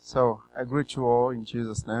So I greet you all in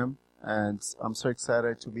Jesus' name, and I'm so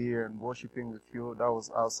excited to be here and worshiping with you. That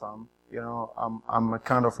was awesome. You know, I'm a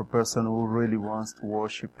kind of a person who really wants to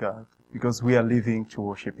worship God because we are living to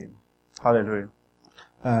worship Him. Hallelujah.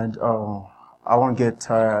 And I won't get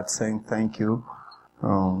tired saying thank you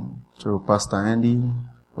to Pastor Andy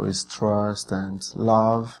for his trust and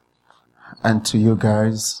love, and to you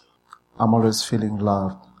guys. I'm always feeling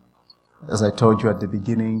loved. As I told you at the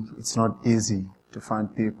beginning, it's not easy to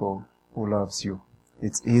find people who loves you.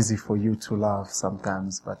 It's easy for you to love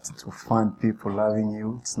sometimes, but to find people loving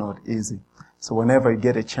you, it's not easy. So whenever you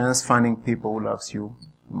get a chance finding people who loves you,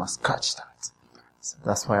 you must catch that. So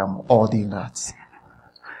that's why I'm holding that.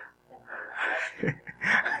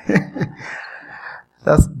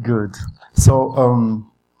 That's good. So,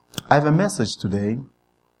 I have a message today,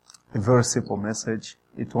 a very simple message.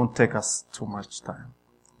 It won't take us too much time,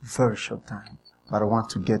 very short time, but I want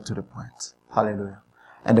to get to the point. Hallelujah.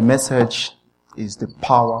 And the message is the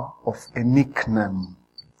power of a nickname.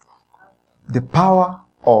 The power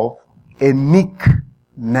of a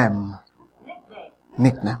nickname.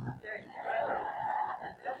 Nickname.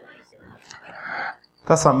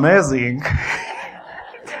 That's amazing.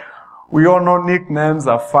 We all know nicknames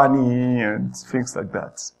are funny and things like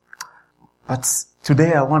that. But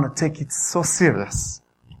today I want to take it so serious.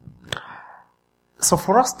 So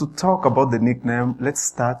for us to talk about the nickname, let's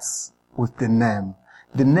start with the name.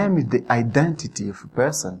 The name is the identity of a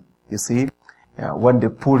person. You see, when they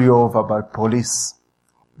pull you over by police,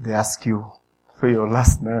 they ask you for your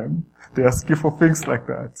last name. They ask you for things like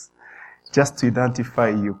that, just to identify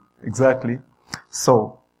you. Exactly.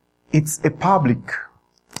 So, it's a public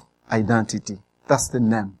identity. That's the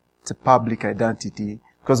name. It's a public identity.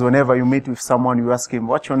 Because whenever you meet with someone, you ask him,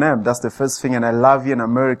 what's your name? That's the first thing. And I love you in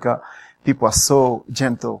America. People are so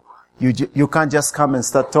gentle. You can't just come and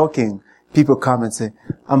start talking. People come and say,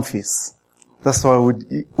 Amphis. That's what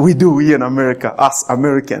we do here in America, us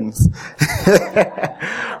Americans.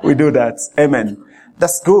 We do that. Amen.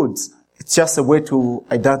 That's good. It's just a way to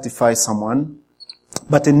identify someone.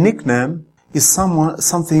 But a nickname is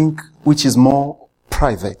something which is more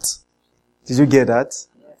private. Did you get that?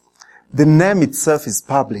 The name itself is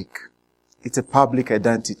public. It's a public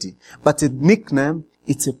identity. But a nickname,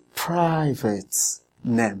 it's a private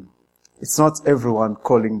name. It's not everyone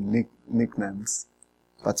calling nicknames,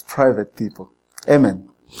 but private people. Amen.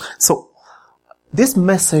 So, this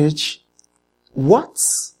message, what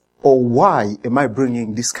or why am I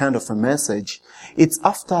bringing this kind of a message? It's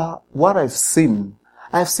after what I've seen.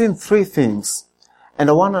 I've seen three things, and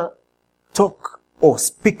I want to talk or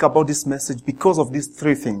speak about this message because of these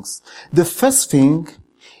three things. The first thing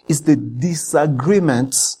is the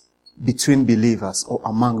disagreements between believers or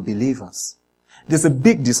among believers. There's a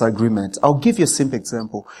big disagreement. I'll give you a simple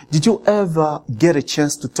example. Did you ever get a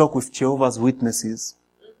chance to talk with Jehovah's Witnesses?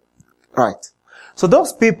 Right. So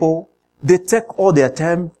those people, they take all their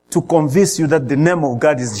time to convince you that the name of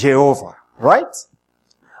God is Jehovah. Right?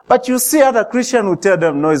 But you see other Christians who tell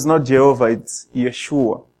them, no, it's not Jehovah, it's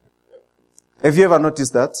Yeshua. Have you ever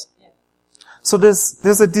noticed that? Yeah. So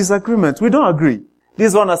there's a disagreement. We don't agree.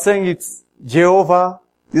 This one are saying it's Jehovah.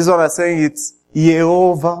 This one are saying it's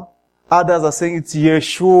Yehovah. Others are saying it's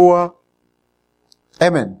Yeshua.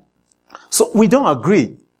 Amen. So we don't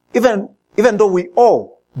agree. Even though we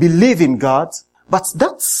all believe in God, but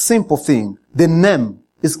that simple thing, the name,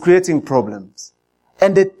 is creating problems.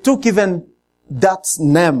 And they took even that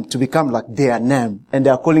name to become like their name. And they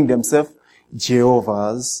are calling themselves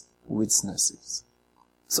Jehovah's Witnesses.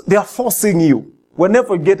 So they are forcing you.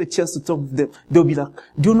 Whenever you get a chance to talk with them, they'll be like,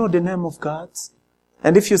 do you know the name of God?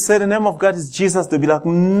 And if you say the name of God is Jesus, they'll be like,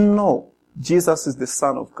 no, Jesus is the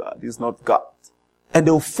Son of God, he's not God. And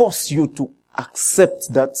they'll force you to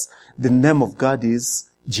accept that the name of God is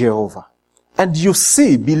Jehovah. And you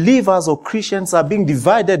see, believers or Christians are being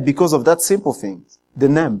divided because of that simple thing, the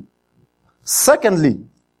name. Secondly,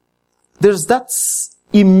 there's that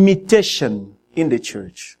imitation in the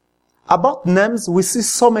church. About names, we see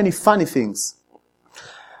so many funny things.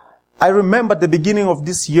 I remember at the beginning of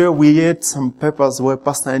this year, we had some papers where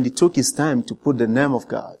Pastor Andy took his time to put the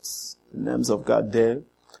names of God there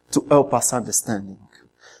to help us understanding.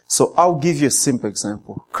 So I'll give you a simple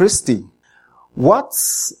example. Christy,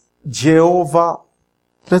 what's Jehovah?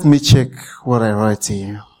 Let me check what I write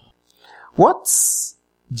here. What's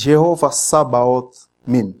Jehovah Sabaoth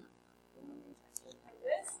mean?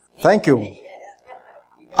 Thank you.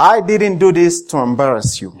 I didn't do this to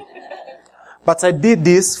embarrass you. But I did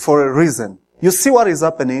this for a reason. You see what is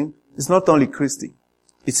happening? It's not only Christy.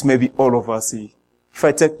 It's maybe all of us here. If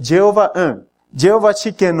I take Jehovah Jehovah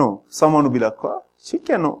Chikeno, someone will be like, what?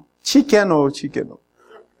 Chikeno.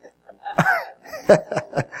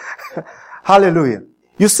 Hallelujah.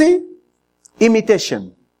 You see,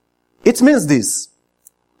 imitation. It means this.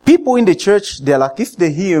 People in the church, they're like, if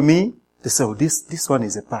they hear me, they say, oh, this one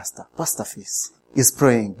is a pastor. Pastor Fils is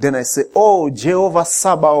praying. Then I say, oh, Jehovah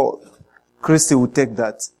Sabaoth. Christy will take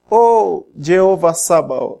that. Oh, Jehovah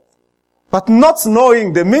Sabaoth. But not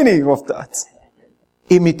knowing the meaning of that.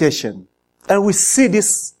 Imitation. And we see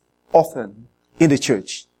this often in the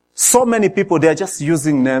church. So many people, they are just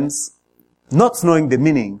using names, not knowing the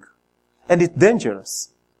meaning. And it's dangerous.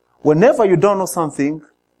 Whenever you don't know something,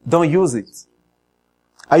 don't use it.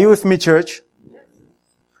 Are you with me, church?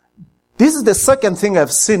 This is the second thing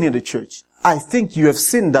I've seen in the church. I think you have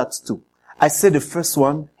seen that too. I said the first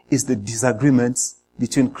one is the disagreements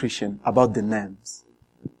between Christians about the names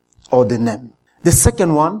or the name. The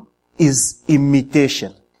second one is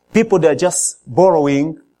imitation. People that are just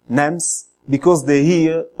borrowing names because they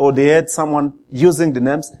hear or they heard someone using the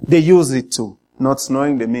names, they use it too, not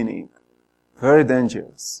knowing the meaning. Very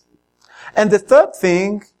dangerous. And the third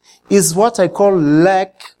thing is what I call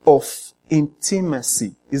lack of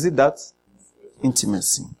intimacy. Is it that?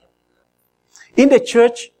 Intimacy. In the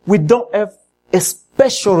church, we don't have a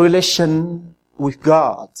special relation with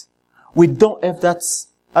God. We don't have that,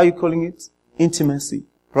 how are you calling it? Intimacy.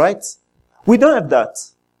 Right? We don't have that.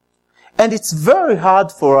 And it's very hard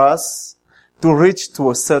for us to reach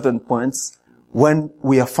to a certain point when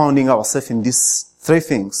we are finding ourselves in these three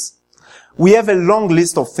things. We have a long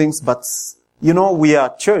list of things, but, we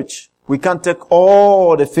are church. We can't take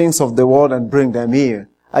all the things of the world and bring them here.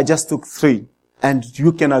 I just took three. And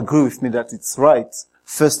you can agree with me that it's right.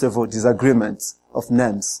 First of all, disagreement of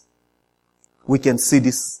names. We can see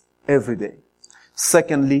this every day.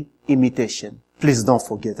 Secondly, imitation. Please don't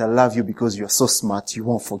forget. I love you because you are so smart. You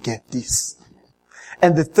won't forget this.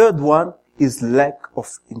 And the third one is lack of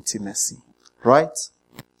intimacy. Right?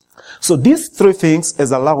 So these three things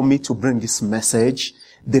has allowed me to bring this message,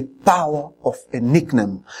 the power of a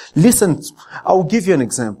nickname. Listen, I'll give you an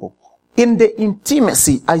example. In the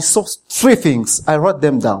intimacy, I saw three things. I wrote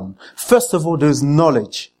them down. First of all, there is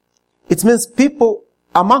knowledge. It means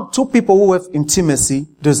among two people who have intimacy,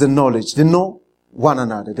 there's a knowledge. They know one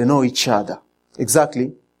another. They know each other.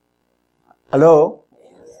 Exactly. Hello?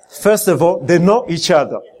 First of all, they know each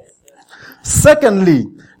other. Secondly,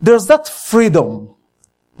 there's that freedom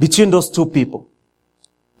between those two people.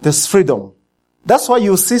 There's freedom. That's why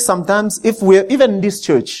you see sometimes, even in this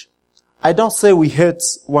church, I don't say we hate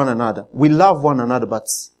one another. We love one another, but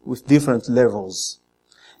with different levels.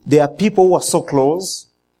 There are people who are so close,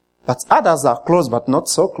 but others are close, but not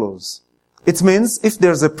so close. It means if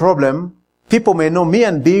there's a problem, people may know me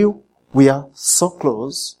and Bill, we are so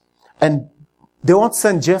close, and they won't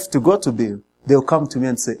send Jeff to go to Bill. They'll come to me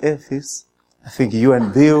and say, hey, Fils, I think you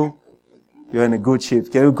and Bill, you're in a good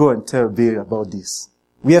shape. Can you go and tell Bill about this?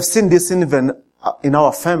 We have seen this even in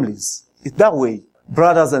our families. It's that way.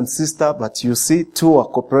 Brothers and sisters, but you see, two are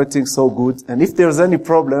cooperating so good. And if there's any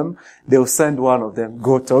problem, they'll send one of them,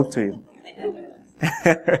 go talk to him.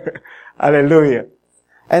 Hallelujah.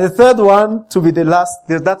 And the third one, to be the last,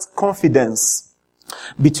 there's that confidence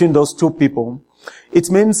between those two people. It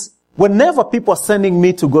means whenever people are sending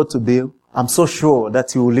me to go to Bill, I'm so sure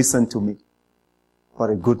that he will listen to me.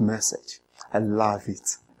 What a good message. I love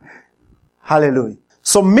it. Hallelujah.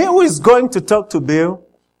 So me who is going to talk to Bill,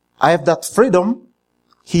 I have that freedom.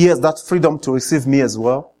 He has that freedom to receive me as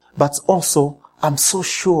well. But also, I'm so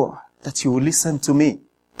sure that he will listen to me.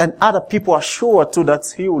 And other people are sure too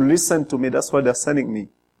that he will listen to me. That's why they're sending me.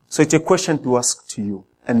 So it's a question to ask to you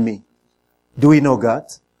and me. Do we know God?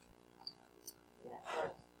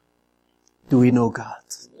 Do we know God?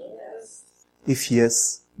 Yes. If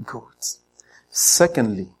yes, good.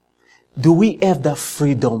 Secondly, do we have the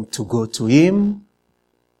freedom to go to Him?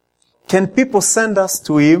 Can people send us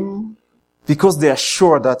to Him because they are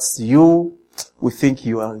sure that we think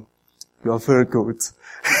you are very good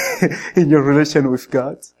in your relation with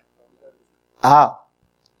God?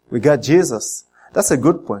 We got Jesus. That's a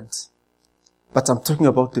good point. But I'm talking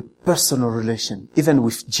about the personal relation, even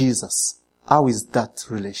with Jesus. How is that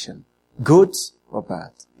relation? Good or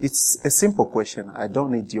bad? It's a simple question. I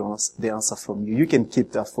don't need the answer from you. You can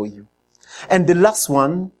keep that for you. And the last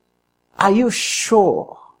one, are you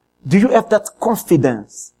sure? Do you have that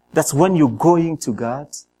confidence that when you're going to God,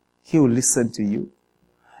 He will listen to you?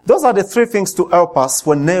 Those are the three things to help us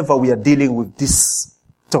whenever we are dealing with this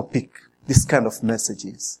topic, this kind of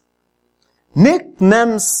messages.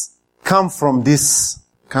 Nicknames come from this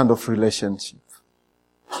kind of relationship.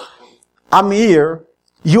 I'm here.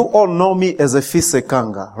 You all know me as a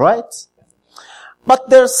Fisekanga, right? But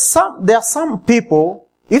there are some people,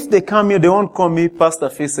 if they come here, they won't call me Pastor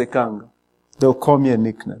Fisekanga. they'll call me a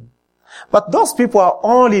nickname. But those people are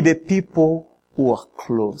only the people who are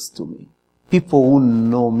close to me. People who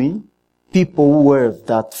know me. People who have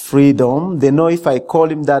that freedom. They know if I call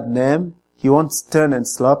him that name, he won't turn and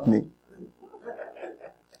slap me.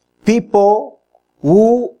 People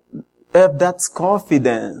who have that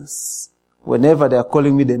confidence. Whenever they are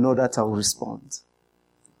calling me, they know that I will respond.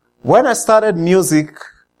 When I started music,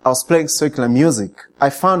 I was playing secular music. I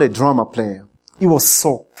found a drummer player. He was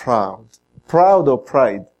so proud. Proud or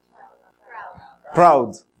pride?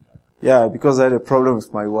 Proud. Yeah, because I had a problem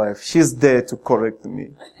with my wife. She's there to correct me.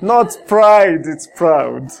 Not pride, it's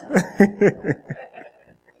proud.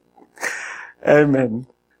 Amen.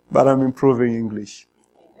 But I'm improving English.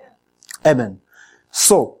 Amen.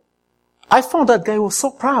 So, I found that guy was so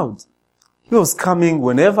proud. He was coming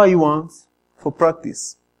whenever he wants for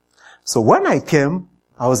practice. So when I came,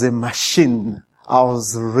 I was a machine. I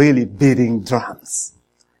was really beating drums.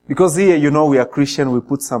 Because here, we are Christian, we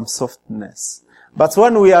put some softness. But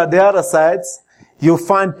when we are the other side, you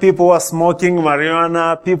find people who are smoking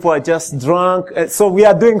marijuana, people are just drunk. So we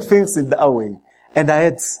are doing things in that way. And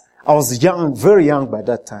I was young, very young by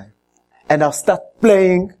that time. And I started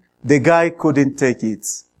playing. The guy couldn't take it.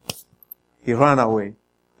 He ran away.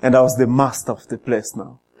 And I was the master of the place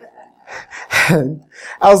now. And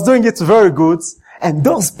I was doing it very good. And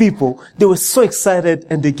those people, they were so excited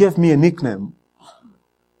and they gave me a nickname.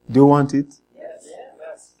 Do you want it?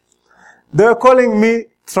 Yes. They were calling me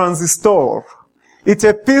Transistor. It's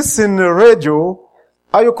a piece in the radio.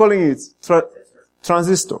 How are you calling it?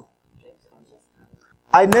 Transistor.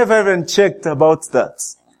 I never even checked about that.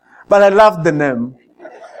 But I loved the name.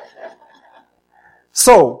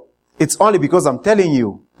 So, it's only because I'm telling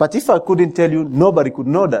you. But if I couldn't tell you, nobody could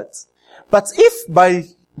know that. But if by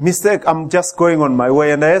mistake I'm just going on my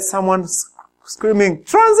way and I hear someone screaming,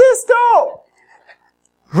 Transistor!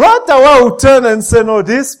 Right away I will turn and say, no,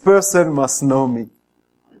 this person must know me.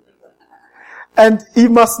 And he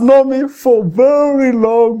must know me for very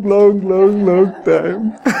long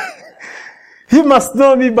time. He must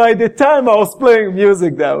know me by the time I was playing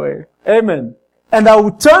music that way. Amen. And I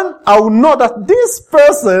will know that this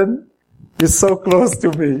person is so close to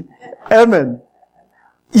me. Amen.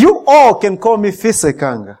 You all can call me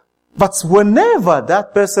Fisekanga. But whenever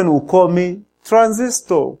that person will call me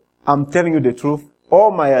Transistor, I'm telling you the truth,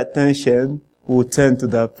 all my attention will turn to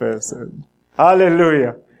that person.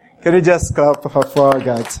 Hallelujah. Can you just clap for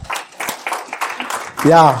God?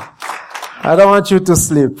 Yeah. I don't want you to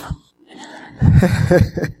sleep.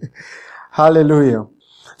 Hallelujah.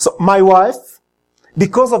 So my wife,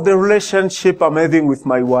 because of the relationship I'm having with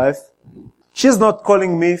my wife, she's not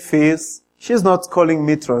calling me Fizz. She's not calling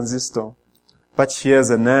me Transistor. But she has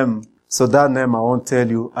a name. So that name I won't tell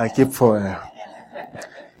you, I keep for her.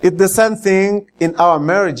 It's the same thing in our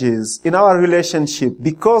marriages, in our relationship.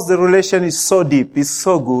 Because the relation is so deep, is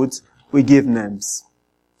so good, we give names.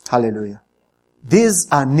 Hallelujah. These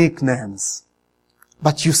are nicknames.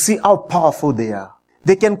 But you see how powerful they are.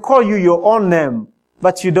 They can call you your own name,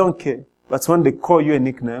 but you don't care. But when they call you a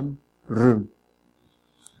nickname,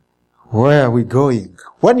 where are we going?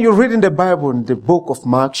 When you read in the Bible, in the book of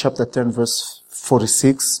Mark, chapter 10, verse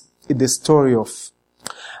 46, it's the story of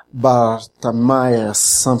Bartimaeus,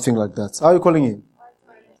 something like that. How are you calling him?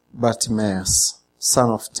 Bartimaeus, son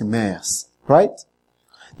of Timaeus. Right?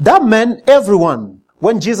 That man, everyone,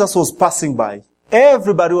 when Jesus was passing by,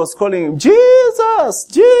 everybody was calling him, Jesus,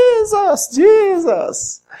 Jesus,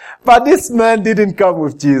 Jesus. But this man didn't come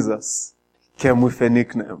with Jesus. He came with a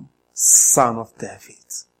nickname, Son of David.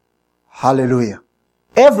 Hallelujah.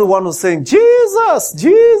 Everyone was saying, Jesus,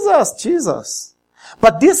 Jesus, Jesus.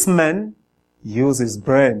 But this man used his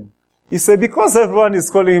brain. He said, because everyone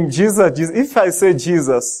is calling him Jesus, Jesus, if I say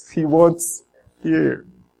Jesus, he won't hear.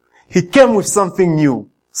 He came with something new.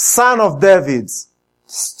 Son of David.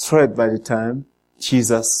 Straight by the time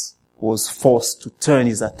Jesus was forced to turn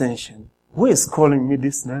his attention. Who is calling me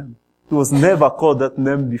this name? He was never called that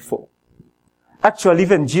name before. Actually,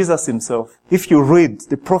 even Jesus himself, if you read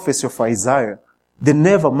the prophecy of Isaiah, they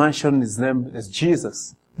never mention his name as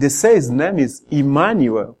Jesus. They say his name is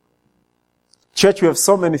Emmanuel. Church, we have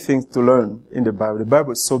so many things to learn in the Bible. The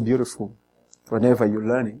Bible is so beautiful whenever you're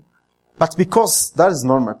learning. But because that is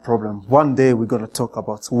not my problem, one day we're going to talk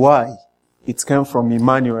about why it came from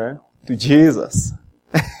Emmanuel to Jesus.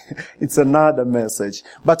 It's another message.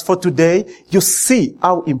 But for today, you see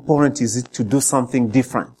how important is it to do something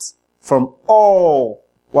different from all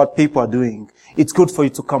what people are doing. It's good for you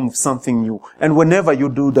to come with something new. And whenever you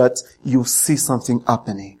do that, you see something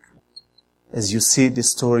happening. As you see the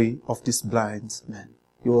story of this blind man.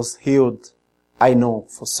 He was healed I know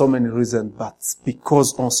for so many reasons, but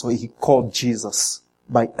because also he called Jesus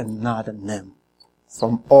by another name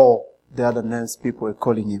from all the other names people were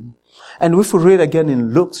calling him. And if we read again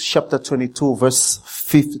in Luke chapter 22 verse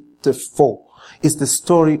 54, it's the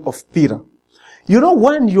story of Peter. You know,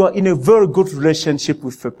 when you are in a very good relationship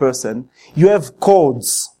with a person, you have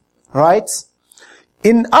codes, right?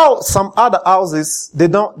 In some other houses, they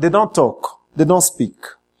don't talk. They don't speak.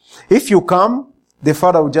 If you come, the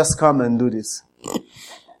father will just come and do this.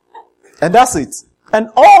 And that's it. And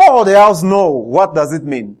all the house know what does it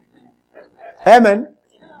mean. Amen.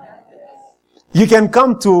 You can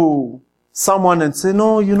come to someone and say,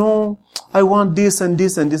 no, you know, I want this and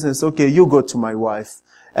this and this. And it's okay, you go to my wife.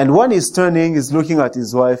 And when he's turning, he's looking at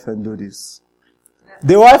his wife and do this.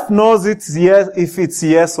 The wife knows it's yes, if it's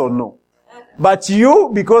yes or no. But you,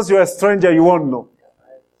 because you're a stranger, you won't know.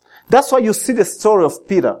 That's why you see the story of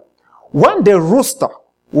Peter. When the rooster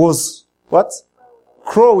was,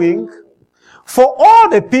 crowing, for all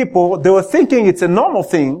the people, they were thinking it's a normal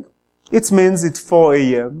thing. It means it's 4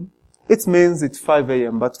 a.m. It means it's 5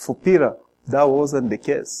 a.m. But for Peter, that wasn't the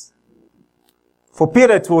case. For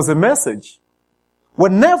Peter, it was a message.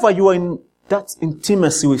 Whenever you are in that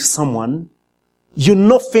intimacy with someone, you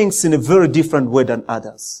know things in a very different way than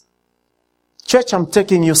others. Church, I'm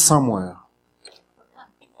taking you somewhere.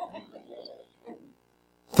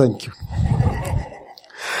 Thank you.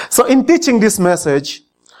 So in teaching this message,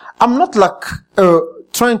 I'm not like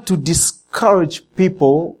trying to discourage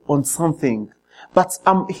people on something, but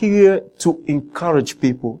I'm here to encourage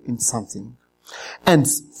people in something. And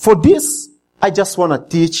for this, I just want to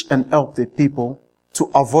teach and help the people to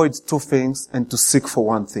avoid two things and to seek for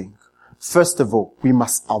one thing. First of all, we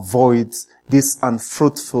must avoid this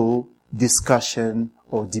unfruitful discussion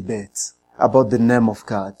or debate about the name of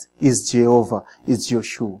God. Is Jehovah, is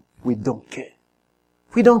Yeshua. We don't care.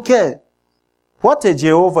 We don't care. What a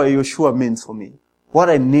Jehovah Yeshua means for me. What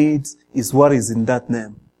I need is what is in that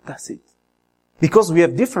name. That's it. Because we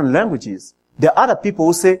have different languages. There are other people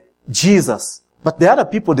who say Jesus, but the other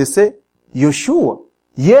people they say Yeshua,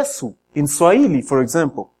 Yesu. In Swahili, for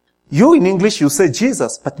example, you in English you say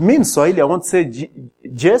Jesus, but me in Swahili I won't say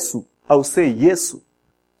Jesu. I will say Yesu.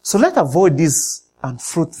 So let's avoid this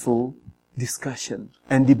unfruitful discussion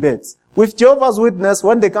and debates. With Jehovah's Witness,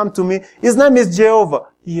 when they come to me, his name is Jehovah.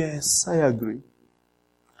 Yes, I agree.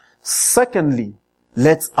 Secondly,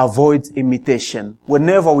 let's avoid imitation.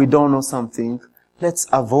 Whenever we don't know something, let's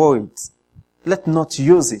avoid. Let's not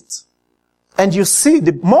use it. And you see,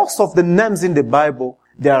 most of the names in the Bible,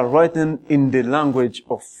 they are written in the language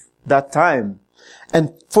of that time.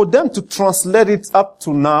 And for them to translate it up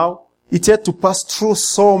to now, it had to pass through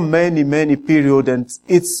so many periods, and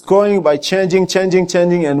it's going by changing,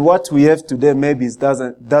 and what we have today maybe it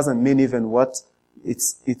doesn't mean even what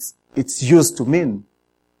it's used to mean.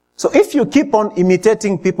 So if you keep on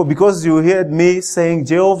imitating people because you heard me saying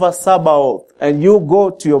Jehovah Sabaoth, and you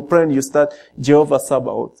go to your friend, you start Jehovah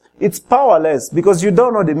Sabaoth, it's powerless because you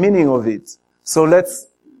don't know the meaning of it. So let's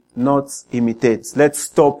not imitate. Let's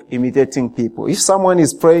stop imitating people. If someone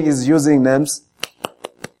is praying, is using names,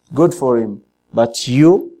 good for him. But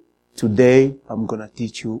you, today, I'm going to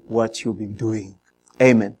teach you what you'll be doing.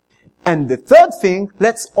 Amen. And the third thing,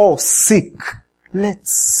 let's all seek.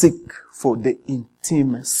 Let's seek for the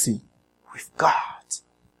intimacy with God.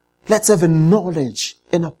 Let's have a knowledge,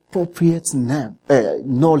 an appropriate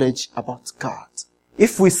knowledge about God.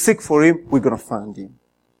 If we seek for him, we're going to find him.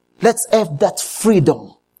 Let's have that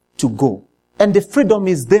freedom to go. And the freedom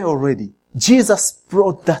is there already. Jesus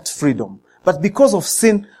brought that freedom. But because of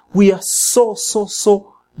sin, we are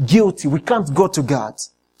so guilty. We can't go to God.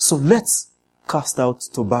 So let's cast out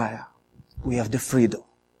Tobiah. We have the freedom.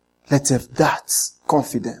 Let's have that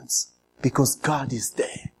confidence. Because God is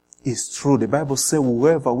there. It's true. The Bible says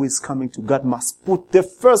whoever who is coming to God must put the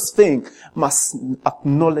first thing, must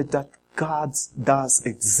acknowledge that God does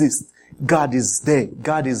exist. God is there.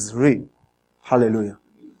 God is real. Hallelujah.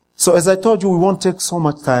 So as I told you, we won't take so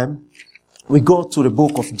much time. We go to the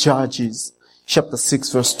book of Judges, chapter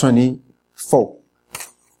 6, verse 24.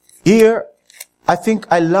 Here, I think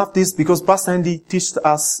I love this because Pastor Andy taught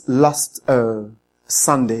us last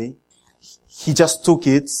Sunday. He just took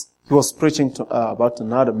it. He was preaching about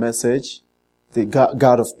another message, the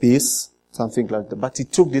God of peace, something like that. But he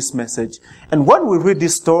took this message. And when we read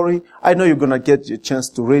this story, I know you're going to get a chance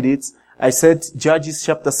to read it. I said Judges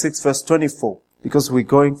chapter 6, verse 24. Because we're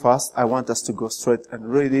going fast, I want us to go straight and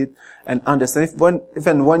read it and understand.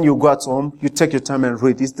 Even when you go at home, you take your time and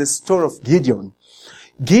read. It's the story of Gideon.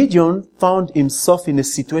 Gideon found himself in a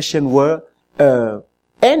situation where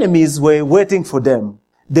enemies were waiting for them.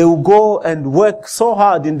 They would go and work so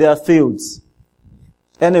hard in their fields.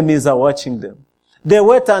 Enemies are watching them. They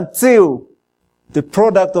wait until the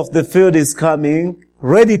product of the field is coming,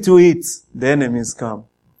 ready to eat. The enemies come,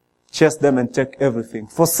 chase them and take everything.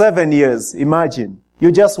 For 7 years, imagine.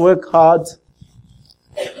 You just work hard,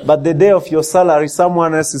 but the day of your salary,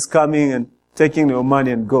 someone else is coming and taking your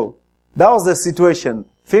money and go. That was the situation.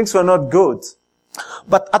 Things were not good.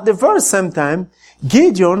 But at the very same time,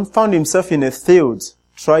 Gideon found himself in a field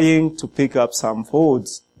trying to pick up some food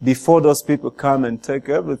before those people come and take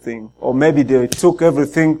everything. Or maybe they took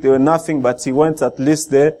everything, they were nothing, but he went at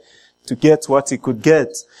least there to get what he could get.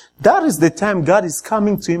 That is the time God is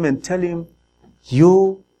coming to him and telling him,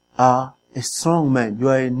 you are a strong man, you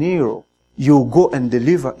are a hero. You go and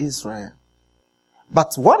deliver Israel.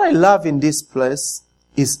 But what I love in this place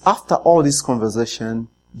is after all this conversation,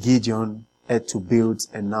 Gideon had to build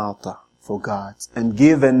an altar for God and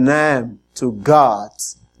give a name to God.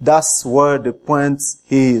 That's where the point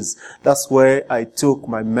is. That's where I took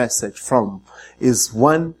my message from. Is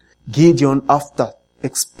when Gideon, after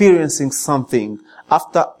experiencing something,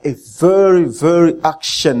 after a very, very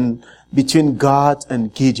action between God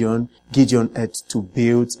and Gideon, Gideon had to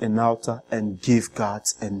build an altar and give God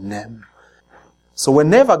a name. So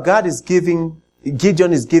whenever Gideon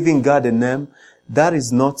is giving God a name, that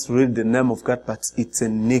is not really the name of God, but it's a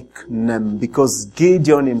nickname, because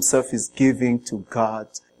Gideon himself is giving to God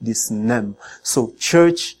this name. So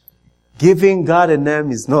church, giving God a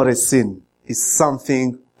name is not a sin. It's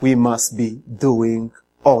something we must be doing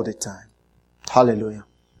all the time. Hallelujah.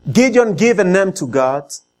 Gideon gave a name to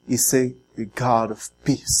God. He said, the God of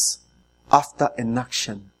peace. After an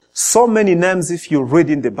action. So many names if you read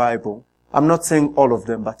in the Bible. I'm not saying all of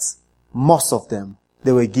them, but most of them,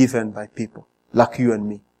 they were given by people like you and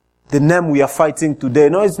me. The name we are fighting today,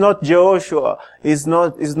 no, it's not Jehoshua. It's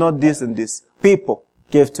not this and this. People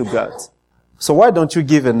gave to God. So why don't you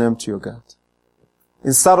give a name to your God?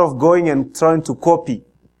 Instead of going and trying to copy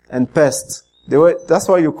and paste. That's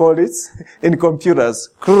why you call it in computers.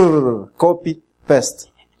 Copy, paste.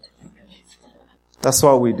 That's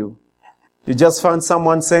what we do. You just find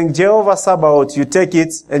someone saying Jehovah Sabaoth, you take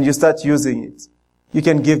it and you start using it. You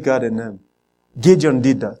can give God a name. Gideon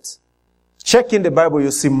did that. Check in the Bible, you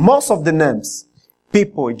see most of the names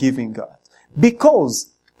people are giving God.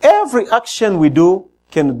 Because every action we do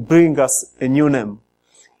can bring us a new name.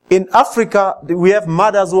 In Africa, we have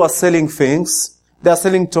mothers who are selling things. They are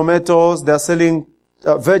selling tomatoes, they are selling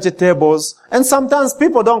vegetables. And sometimes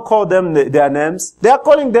people don't call them their names. They are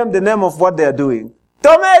calling them the name of what they are doing.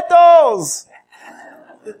 Tomatoes!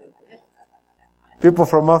 People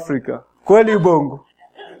from Africa. Kweli bongo.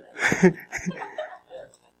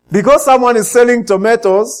 Because someone is selling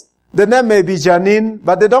tomatoes, the name may be Janine,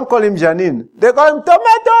 but they don't call him Janine. They call him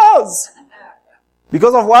tomatoes!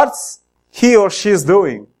 Because of what he or she is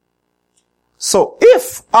doing. So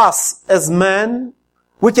if us as men,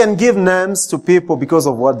 we can give names to people because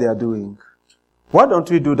of what they are doing, why don't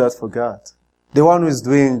we do that for God? The one who is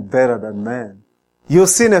doing better than man. You've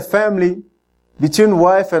seen a family between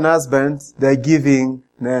wife and husband, they're giving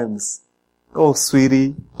names. Oh,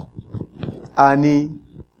 sweetie, Annie,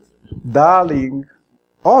 darling,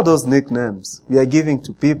 all those nicknames we are giving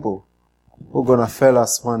to people who are going to fail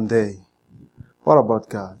us one day. What about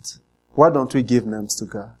God? Why don't we give names to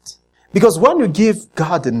God? Because when you give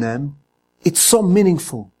God a name, it's so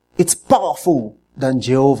meaningful. It's powerful than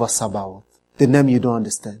Jehovah Sabaoth, the name you don't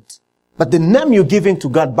understand. But the name you're giving to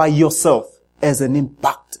God by yourself has an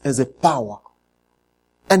impact, has a power.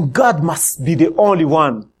 And God must be the only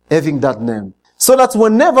one having that name. So that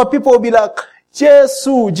whenever people will be like, Jesus,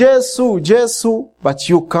 Jesus, Jesus, but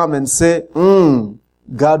you come and say,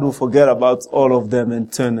 God will forget about all of them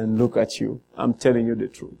and turn and look at you. I'm telling you the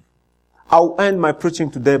truth. I'll end my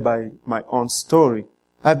preaching today by my own story.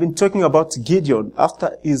 I've been talking about Gideon.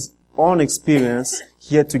 After his own experience,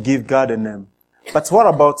 he had to give God a name. But what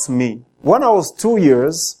about me? When I was 2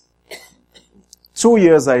 years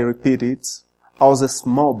I repeat it, I was a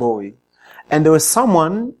small boy. And there was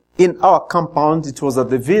someone in our compound, it was at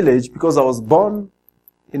the village, because I was born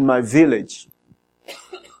in my village.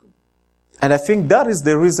 And I think that is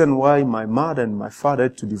the reason why my mother and my father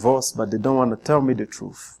had to divorce, but they don't want to tell me the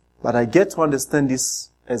truth. But I get to understand this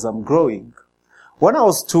as I'm growing. When I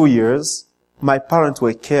was 2 years, my parents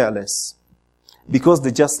were careless because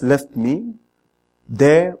they just left me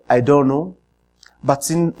there. I don't know.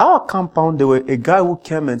 But in our compound, there were a guy who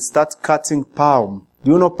came and started cutting palm.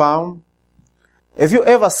 Do you know palm? Have you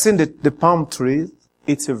ever seen the palm tree?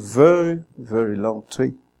 It's a very, very long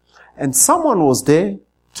tree. And someone was there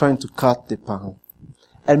trying to cut the palm.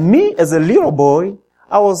 And me, as a little boy,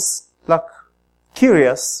 I was like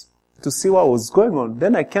curious to see what was going on.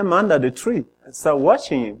 Then I came under the tree. I and started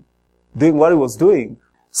watching him doing what he was doing.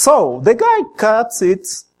 So the guy cuts it,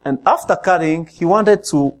 and after cutting, he wanted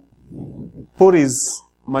to put his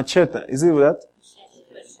machete, is it that?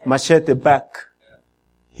 Machete back.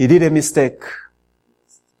 He did a mistake,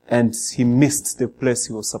 and he missed the place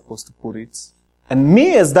he was supposed to put it. And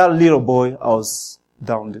me as that little boy, I was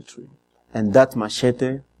down the tree. And that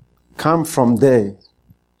machete came from there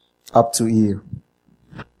up to here.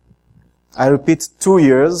 I repeat, 2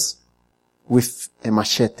 years with a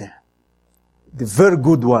machete. The very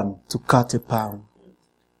good one to cut a palm.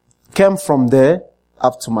 Came from there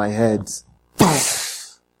up to my head.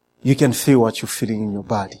 You can feel what you're feeling in your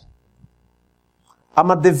body. I'm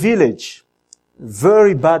at the village,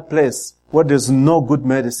 very bad place where there's no good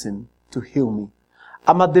medicine to heal me.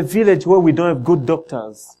 I'm at the village where we don't have good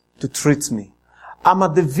doctors to treat me. I'm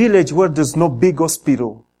at the village where there's no big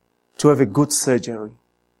hospital to have a good surgery.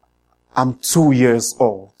 I'm 2 years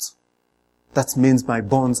old. That means my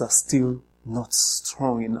bones are still not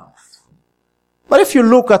strong enough. But if you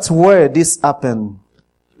look at where this happened,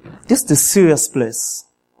 this is the serious place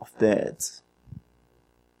of death.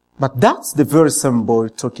 But that's the very same boy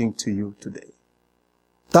talking to you today.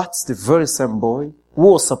 That's the very same boy who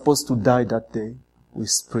was supposed to die that day who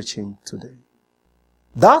is preaching today.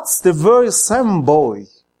 That's the very same boy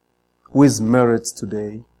who is married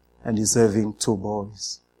today and is having 2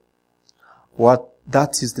 boys.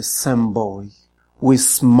 That is the same boy who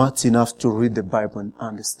is smart enough to read the Bible and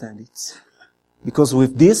understand it. Because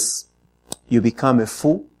with this, you become a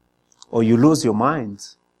fool or you lose your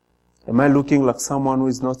mind. Am I looking like someone who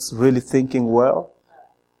is not really thinking well?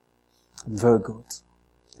 Very good.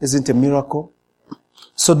 Isn't it a miracle?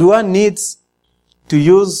 So do I need to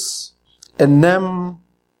use a name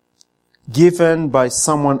given by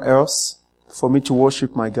someone else for me to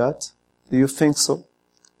worship my God? Do you think so?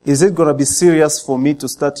 Is it going to be serious for me to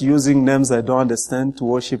start using names I don't understand to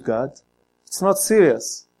worship God? It's not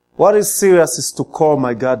serious. What is serious is to call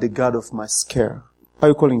my God the God of my scare. How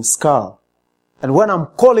you calling scar? And when I'm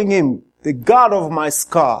calling him the God of my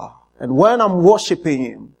scar, and when I'm worshiping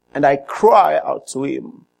him, and I cry out to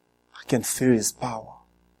him, I can feel his power.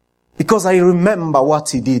 Because I remember what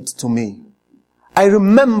he did to me. I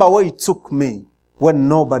remember where he took me when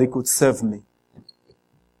nobody could save me.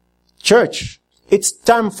 Church, it's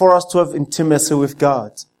time for us to have intimacy with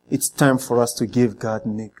God. It's time for us to give God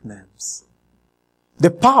nicknames.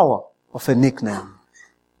 The power of a nickname.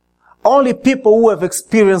 Only people who have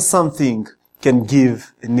experienced something can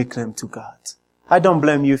give a nickname to God. I don't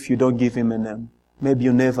blame you if you don't give him a name. Maybe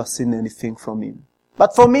you never seen anything from him.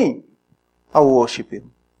 But for me, I will worship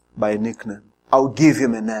him by a nickname. I will give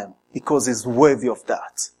him a name because he's worthy of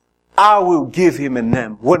that. I will give him a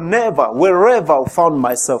name. Wherever I found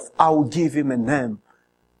myself, I will give him a name.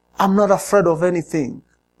 I'm not afraid of anything.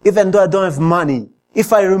 Even though I don't have money,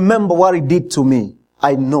 if I remember what he did to me,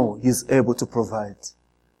 I know he's able to provide.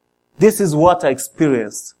 This is what I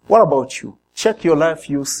experienced. What about you? Check your life,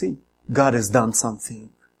 you'll see. God has done something.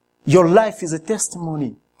 Your life is a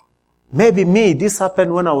testimony. Maybe me, this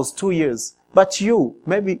happened when I was 2 years. But you,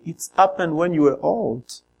 maybe it's happened when you were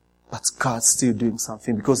old. But God's still doing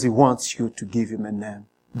something because he wants you to give him a name.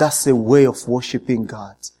 That's a way of worshiping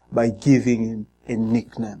God, by giving him a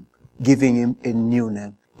nickname, giving him a new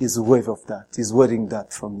name. He's worthy of that. He's waiting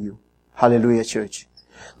that from you. Hallelujah, church.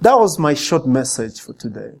 That was my short message for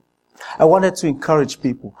today. I wanted to encourage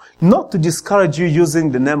people, not to discourage you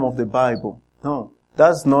using the name of the Bible. No,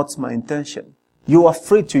 that's not my intention. You are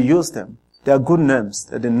free to use them. They are good names.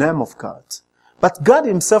 They're the name of God. But God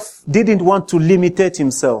himself didn't want to limitate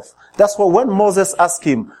himself. That's why when Moses asked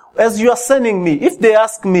him, as you are sending me, if they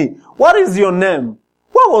ask me, what is your name?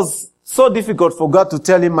 What was so difficult for God to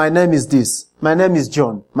tell him, my name is this, my name is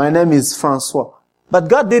John, my name is Francois. But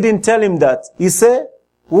God didn't tell him that. He said,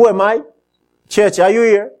 who am I? Church, are you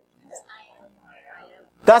here?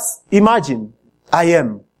 That's, imagine, I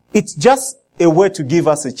am. It's just a way to give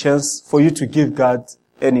us a chance for you to give God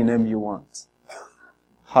any name you want.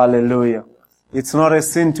 Hallelujah. It's not a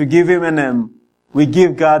sin to give him a name. We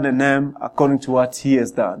give God a name according to what he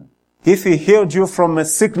has done. If he healed you from a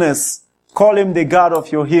sickness, call him the God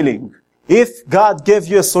of your healing. If God gave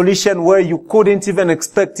you a solution where you couldn't even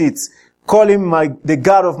expect it, call him the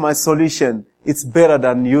God of my solution. It's better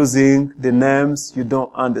than using the names you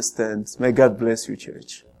don't understand. May God bless you,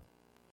 church.